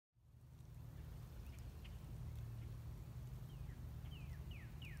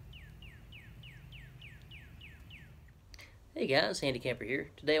Hey guys, Handy Camper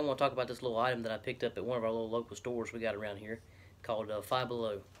here. Today I want to talk about this little item that I picked up at one of our little local stores we got around here called Five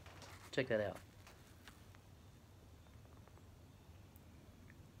Below. Check that out.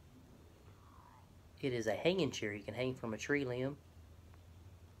 It is a hanging chair. You can hang from a tree limb.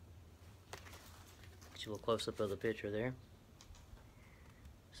 Get you a little close up of the picture there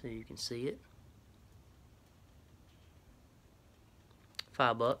so you can see it.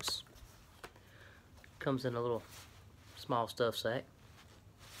 $5. Comes in a little small stuff sack,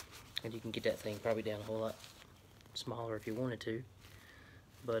 and you can get that thing probably down a whole lot smaller if you wanted to.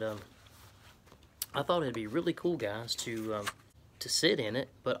 But I thought it'd be really cool, guys, to sit in it,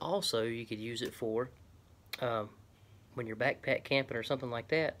 but also you could use it for when you're backpack camping or something like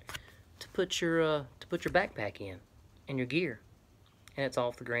that, to put your backpack in and your gear, and it's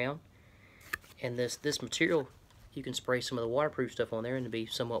off the ground. And this material, you can spray some of the waterproof stuff on there and it'll be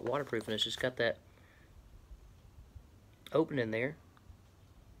somewhat waterproof, and it's just got that opening there.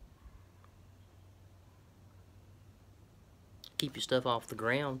 Keep your stuff off the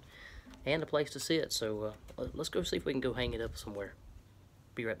ground and a place to sit. So let's go see if we can go hang it up somewhere.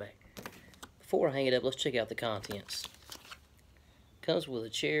 Be right back. Before I hang it up, let's check out the contents. Comes with a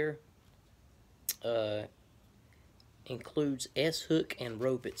chair. Includes S-hook and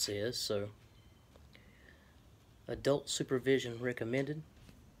rope, it says. So adult supervision recommended.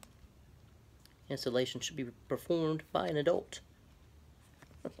 Installation should be performed by an adult.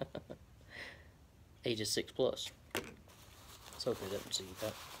 Ages 6+. Let's open it up and see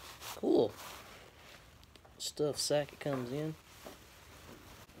that. Cool. Stuff sack it comes in.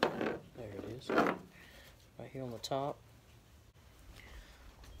 There it is. Right here on the top.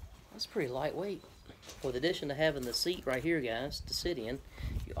 That's pretty lightweight. With addition to having the seat right here, guys, to sit in,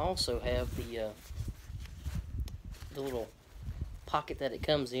 you also have the little pocket that it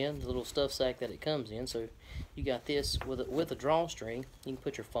comes in, the little stuff sack that it comes in. So you got this with a drawstring. You can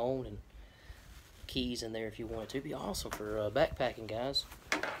put your phone and keys in there if you want to. Be awesome for backpacking, guys.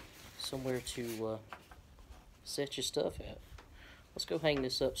 Somewhere to set your stuff at. Let's go hang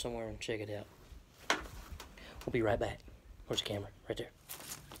this up somewhere and check it out. We'll be right back. Where's the camera? Right there.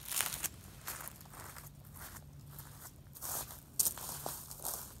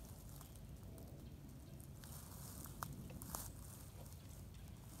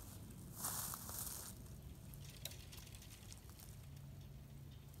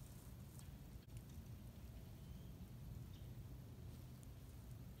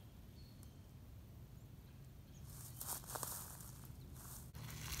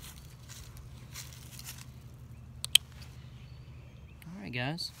 Alright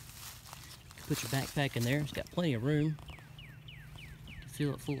guys, put your backpack in there. It's got plenty of room to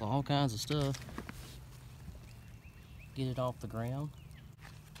fill it full of all kinds of stuff. Get it off the ground.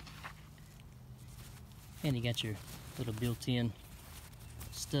 And you got your little built-in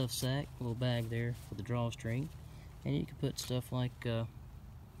stuff sack, little bag there with the drawstring. And you can put stuff like your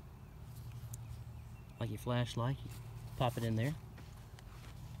flashlight. You pop it in there.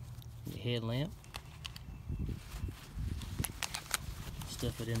 Your headlamp.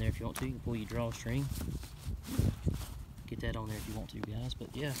 Stuff it in there if you want to. You can pull your drawstring. Get that on there if you want to, guys. But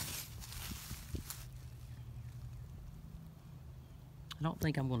yeah, I don't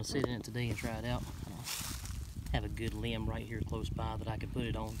think I'm going to sit in it today and try it out. I have a good limb right here close by that I can put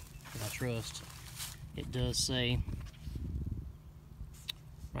it on that I trust. It does say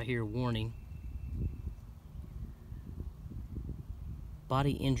right here, warning: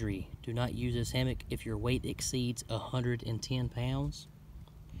 body injury. Do not use this hammock if your weight exceeds 110 pounds.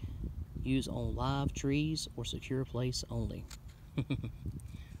 Use on live trees or secure place only. Well,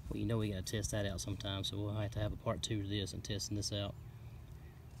 you know we gotta test that out sometime, so we'll have to have a part 2 to this and testing this out.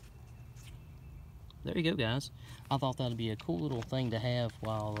 There you go, guys. I thought that'd be a cool little thing to have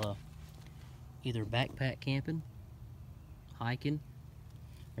while either backpack camping, hiking,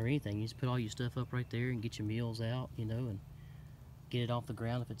 or anything. You just put all your stuff up right there and get your meals out, you know, and get it off the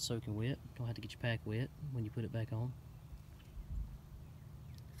ground if it's soaking wet. Don't have to get your pack wet when you put it back on.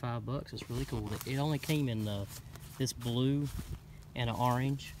 $5. It's really cool. It only came in this blue and an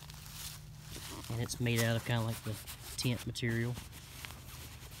orange, and it's made out of kind of like the tent material.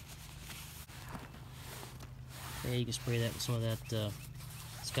 Yeah, you can spray that with some of that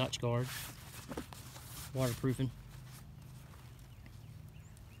Scotch Guard waterproofing.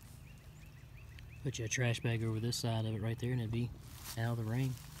 Put you a trash bag over this side of it right there, and it'd be out of the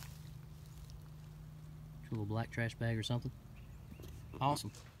rain. A little black trash bag or something.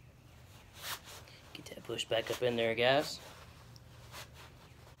 Awesome. Get that pushed back up in there, guys.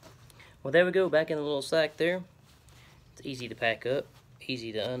 Well, there we go, back in the little sack there. It's easy to pack up,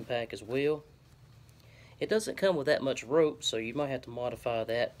 easy to unpack as well. It doesn't come with that much rope, so you might have to modify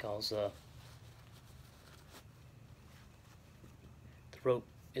that because the rope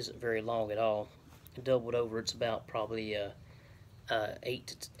isn't very long at all. Doubled over, it's about probably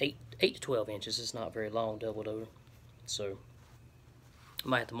 8 to 12 inches. It's not very long doubled over, so I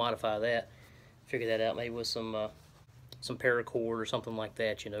might have to modify that. Figure that out maybe with some paracord or something like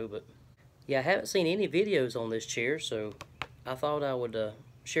that, you know. But yeah, I haven't seen any videos on this chair, so I thought I would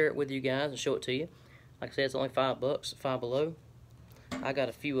share it with you guys and show it to you. Like I said, it's only $5 at Five Below. I got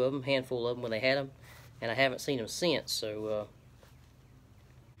a few of them, handful of them when they had them, and I haven't seen them since. So,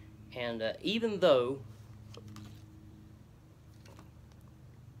 even though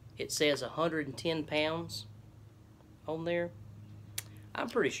it says 110 pounds on there, I'm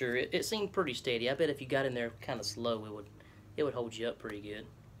pretty sure it seemed pretty steady. I bet if you got in there kind of slow, it would hold you up pretty good.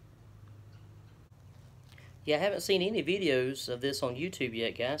 Yeah, I haven't seen any videos of this on YouTube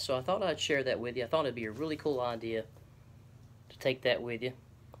yet, guys, so I thought I'd share that with you. I thought it'd be a really cool idea to take that with you.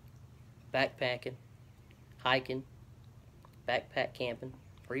 Backpacking, hiking, backpack camping,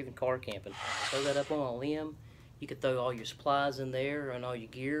 or even car camping. Throw that up on a limb. You could throw all your supplies in there and all your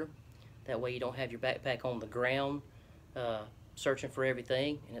gear. That way you don't have your backpack on the ground searching for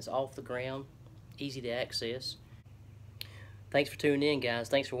everything, and it's off the ground, easy to access. Thanks for tuning in, guys.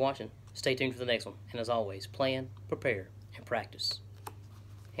 Thanks for watching. Stay tuned for the next one. And as always, plan, prepare, and practice.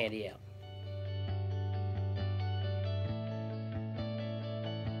 Handy out.